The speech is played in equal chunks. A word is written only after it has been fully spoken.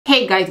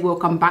Hey guys,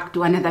 welcome back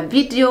to another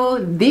video.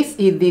 This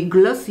is the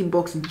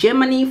GLOSSYBOX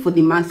Germany for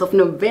the month of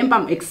November.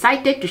 I'm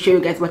excited to show you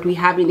guys what we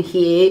have in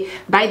here.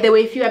 By the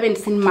way, if you haven't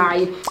seen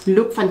my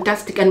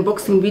Lookfantastic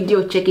unboxing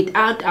video, check it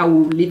out. I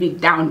will leave it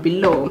down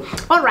below.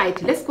 All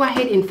right, let's go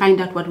ahead and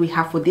find out what we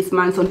have for this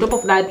month. On top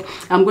of that,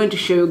 I'm going to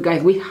show you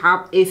guys we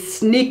have a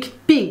sneak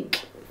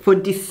peek for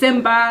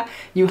December.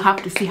 You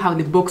have to see how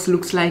the box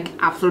looks like.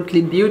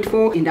 Absolutely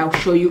beautiful, and I'll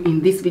show you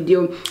in this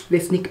video the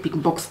sneak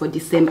peek box for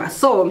December.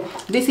 So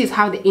this is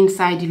how the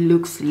inside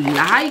looks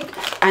like,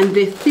 and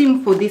the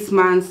theme for this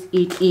month,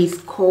 it is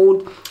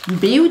called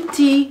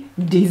Beauty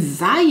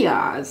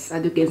Desires,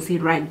 as you can see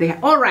right there.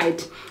 All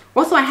right,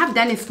 also I have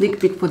done a sneak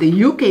peek for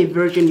the UK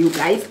version, you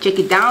guys, check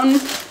it down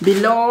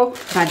below,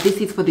 but this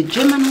is for the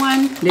German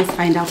one. Let's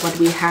find out what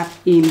we have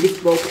in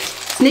this box.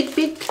 Sneak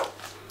peek,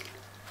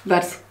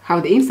 that's how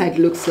the inside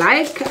looks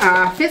like.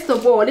 First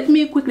of all, let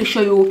me quickly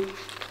show you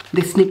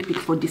the sneak peek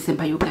for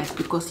December, you guys,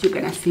 because you're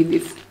gonna see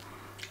this.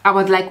 I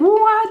was like,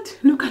 what?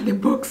 Look at the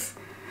box.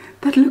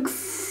 That looks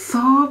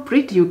so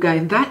pretty, you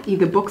guys. That is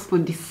the box for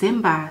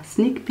December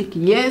sneak peek.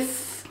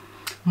 Yes,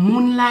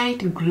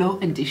 Moonlight Glow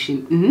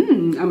Edition.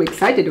 I'm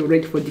excited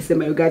already for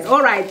December, you guys.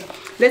 All right,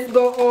 let's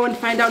go on,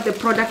 find out the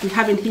product we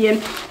have in here.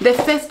 The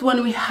first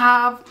one, we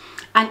have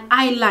an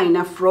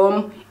eyeliner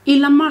from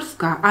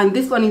Ilamarska, and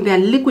this one is their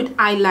liquid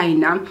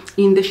eyeliner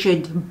in the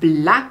shade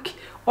Black.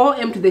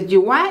 OM to the G.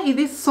 Why is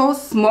this so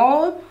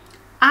small?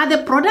 Are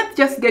the products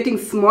just getting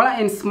smaller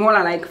and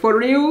smaller, like for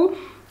real?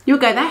 You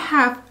guys, I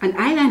have an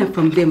eyeliner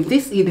from them.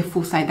 This is the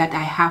full size that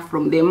I have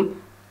from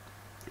them,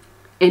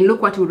 and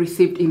look what we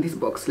received in this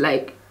box.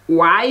 Like,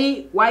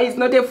 why is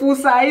not a full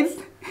size?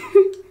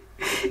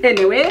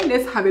 Anyway,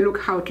 let's have a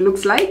look how it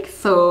looks like.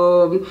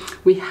 So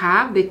we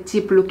have the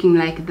tip looking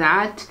like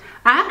that.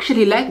 I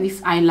actually like this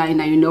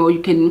eyeliner. You know,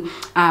 you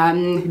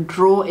can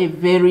draw a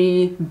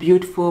very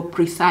beautiful,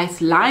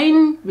 precise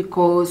line,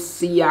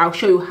 because yeah, I'll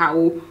show you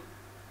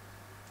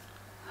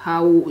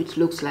how it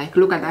looks like.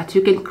 Look at that.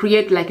 You can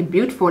create like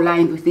beautiful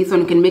lines with this one.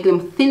 You can make them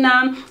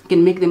thinner, you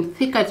can make them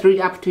thicker. It's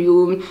really up to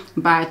you,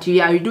 but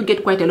yeah, you do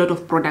get quite a lot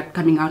of product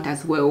coming out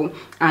as well,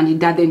 and it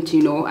doesn't,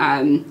 you know,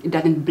 it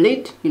doesn't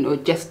bleed, you know,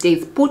 it just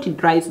stays put, it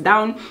dries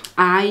down.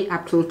 I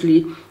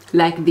absolutely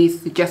like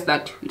this, just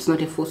that it's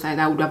not a full size.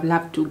 I would have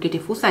loved to get a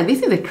full size.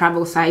 This is a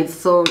travel size,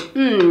 so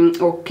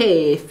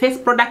okay,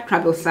 first product,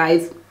 travel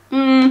size.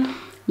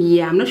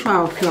 Yeah, I'm not sure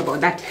how I feel about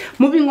that.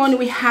 Moving on,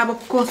 we have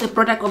of course a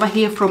product over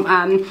here from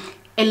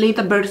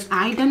Elizabeth's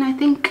Iden. I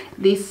think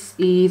this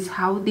is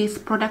how this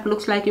product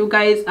looks like, you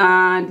guys,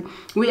 and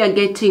we are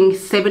getting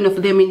 7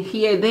 of them in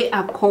here. They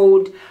are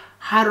called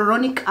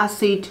hyaluronic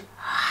acid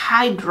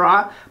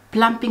hydra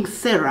plumping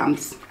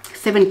serums,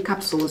 7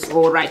 capsules.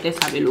 All right, let's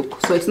have a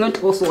look. So it's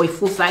not also a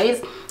full size,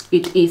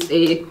 it is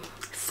a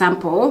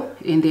sample,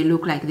 and they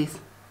look like this.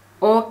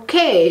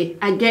 Okay,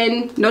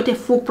 again, not a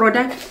full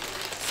product.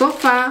 So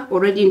far,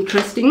 already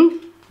interesting.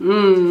 All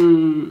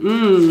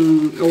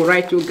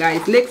right, you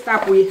guys, next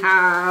up we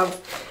have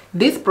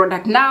this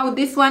product. Now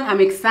this one, I'm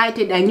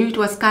excited. I knew it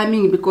was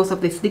coming because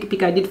of the sneak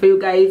peek I did for you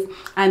guys,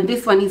 and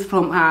this one is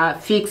from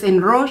Fix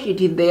and Roche.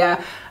 It is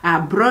their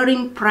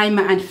blurring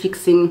primer and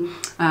fixing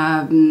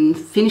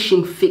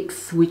finishing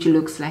fix, which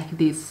looks like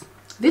this.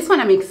 This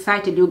one I'm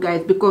excited, you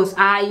guys, because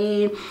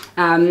I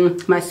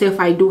myself,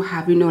 I do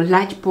have, you know,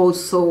 large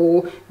pores,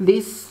 so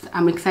this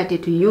I'm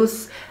excited to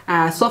use.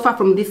 So far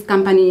from this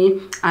company,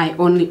 I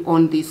only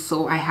own this,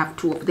 so I have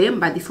 2 of them,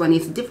 but this one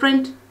is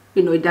different.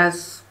 You know, it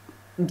does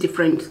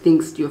different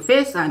things to your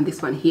face, and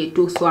this one here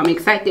too, so I'm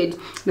excited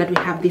that we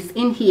have this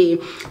in here.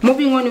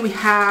 Moving on, we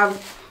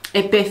have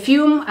a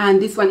perfume,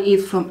 and this one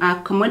is from our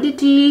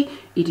commodity.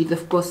 It is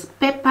of course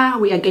Pepper.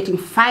 We are getting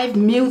 5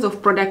 mils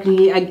of product in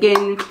here.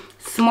 Again,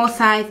 small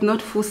size,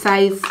 not full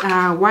size.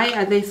 Why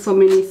are there so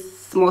many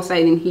small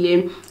size in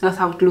here? That's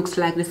how it looks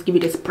like. Let's give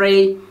it a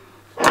spray.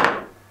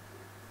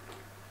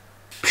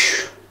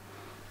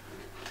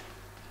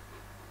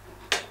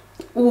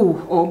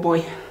 Ooh, oh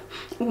boy.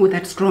 Ooh,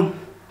 that's strong.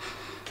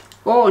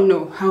 Oh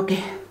no.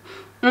 Okay.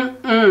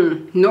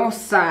 No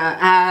sir.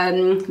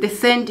 The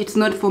scent, it's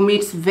not for me.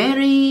 It's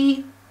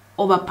very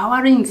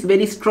overpowering, it's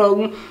very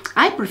strong.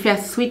 I prefer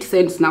sweet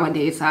scents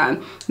nowadays.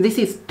 This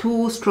is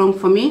too strong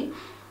for me.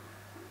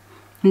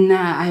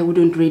 Nah, I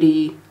wouldn't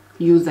really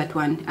use that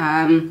one.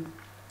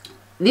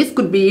 This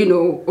could be, you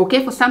know,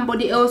 okay for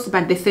somebody else,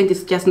 but the scent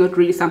is just not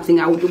really something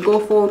I would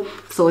go for.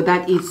 So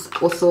that is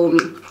also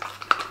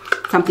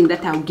something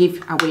that I'll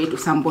give away to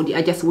somebody.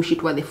 I just wish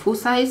it was a full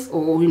size,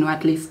 or, you know,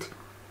 at least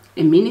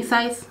a mini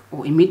size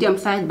or a medium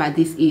size, but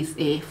this is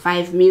a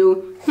 5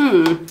 mil.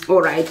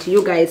 All right,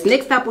 you guys,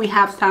 next up we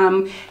have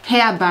some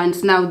hair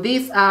bands. Now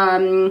these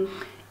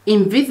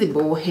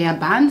invisible hair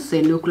bands,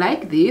 they look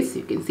like this.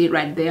 You can see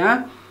right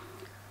there.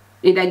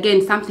 And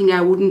again, something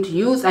I wouldn't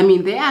use. I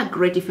mean, they are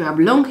great if you have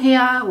long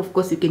hair. Of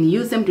course, you can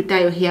use them to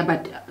tie your hair,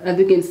 but as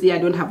you can see, I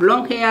don't have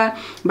long hair.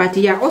 But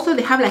yeah, also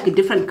they have like a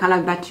different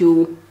color that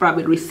you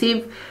probably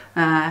receive.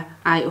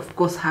 I of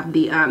course have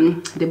the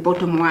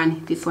bottom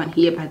one, this one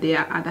here, but there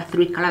are other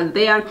 3 colors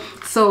there.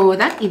 So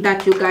that is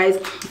that, you guys.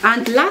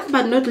 And last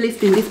but not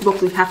least, in this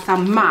box we have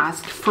some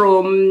masks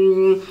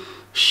from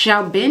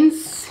Shebo,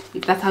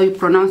 if that's how you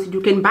pronounce it.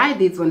 You can buy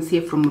these ones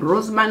here from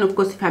Roseman. Of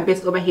course, if you're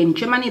based over here in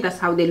Germany, that's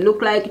how they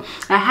look like.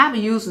 I have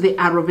used the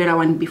aloe vera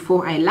one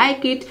before. I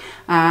like it.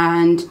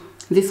 And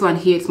this one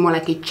here is more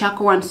like a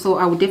charcoal one, so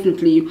I would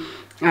definitely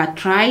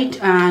try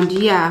it. And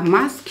yeah,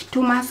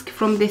 two masks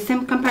from the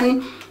same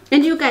company.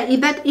 And you guys, is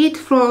that it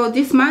for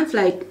this month?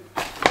 Like,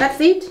 that's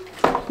it?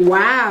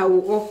 Wow.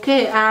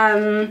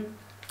 Okay.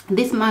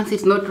 This month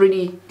is not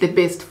really the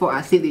best for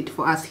us, is it,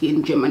 for us here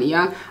in Germany?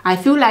 Yeah, I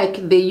feel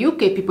like the UK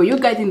people, you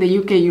guys in the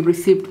UK, you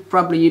received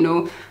probably, you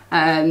know,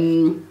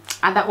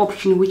 other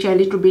options which are a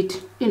little bit,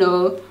 you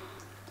know,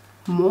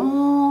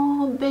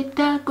 more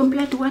better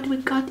compared to what we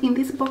got in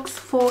this box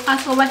for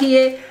us over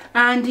here.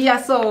 And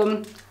yeah,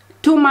 so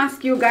 2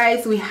 masks, you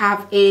guys. We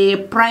have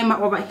a primer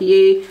over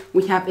here.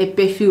 We have a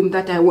perfume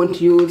that I won't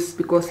use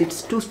because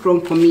it's too strong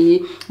for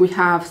me. We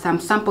have some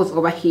samples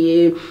over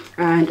here,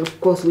 and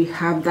of course we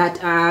have that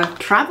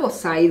travel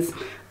size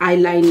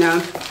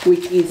eyeliner,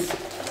 which is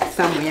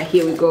somewhere,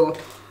 here we go,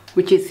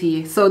 which is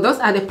here. So those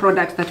are the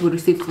products that we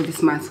received for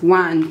this month.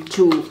 1,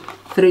 2,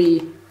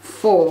 3,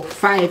 4,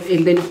 5,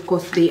 and then of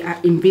course they are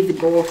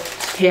invisible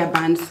hair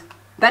bands.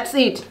 That's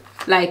it.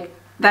 Like,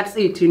 that's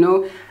it, you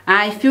know.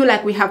 I feel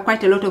like we have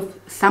quite a lot of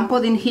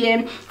samples in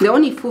here. The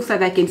only full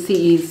size I can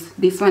see is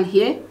this one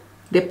here,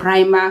 the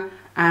primer.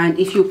 And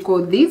if you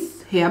call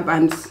these hair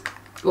bands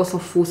also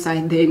full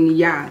size, then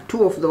yeah,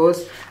 2 of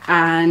those.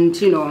 And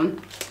you know,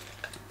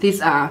 these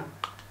are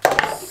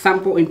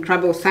sample in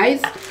travel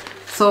size.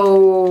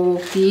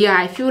 So yeah,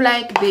 I feel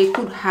like they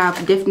could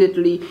have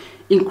definitely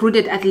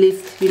included at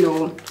least, you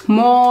know,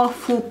 more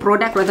full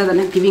product rather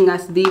than giving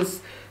us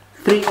these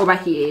 3 over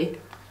here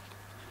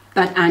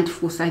that aren't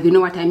full size. You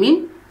know what I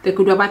mean? They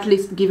could have at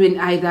least given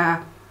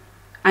either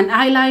an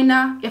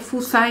eyeliner, a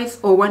full size,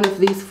 or one of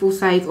these full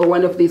size, or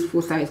one of these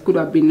full size. Could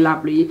have been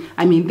lovely.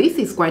 I mean, this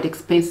is quite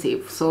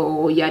expensive,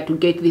 so yeah, to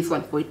get this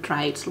one for a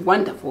try, it's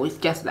wonderful. It's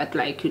just that,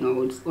 like, you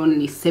know, it's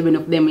only 7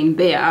 of them in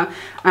there.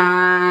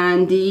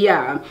 And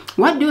yeah,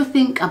 what do you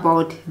think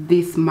about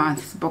this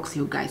month's box,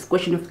 you guys?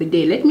 Question of the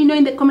day, let me know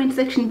in the comment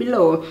section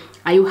below.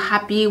 Are you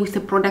happy with the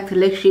product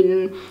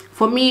selection?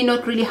 For me,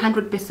 not really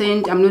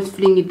 100%. I'm not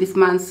feeling it this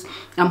month.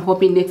 I'm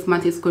hoping next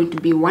month is going to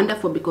be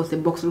wonderful because the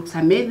box looks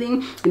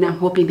amazing, and I'm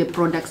hoping the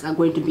products are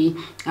going to be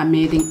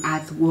amazing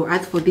as well.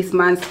 As for this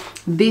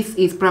month, this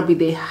is probably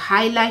the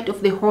highlight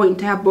of the whole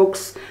entire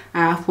box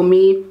for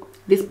me.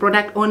 This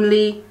product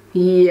only,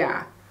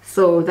 yeah.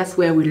 So that's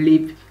where we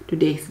leave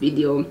today's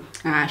video.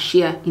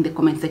 Share in the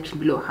comment section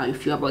below how you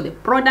feel about the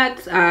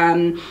products.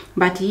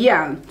 But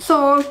yeah,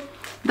 so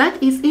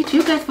that is it,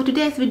 you guys, for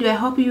today's video. I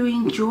hope you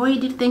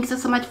enjoyed it. Thanks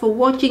so much for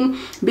watching.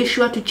 Be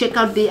sure to check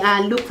out the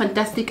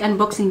Lookfantastic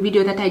unboxing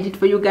video that I did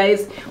for you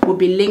guys. Will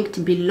be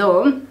linked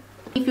below.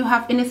 If you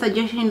have any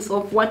suggestions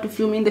of what to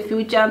film in the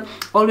future,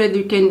 always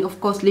you can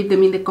of course leave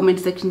them in the comment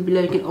section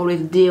below. You can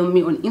always DM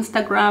me on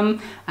Instagram,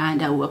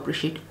 and I will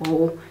appreciate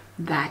all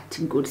that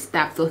good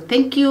stuff. So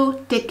thank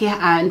you, take care,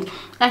 and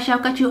I shall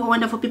catch you all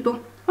wonderful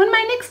people on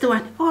my next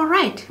one. All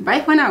right,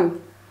 bye for now.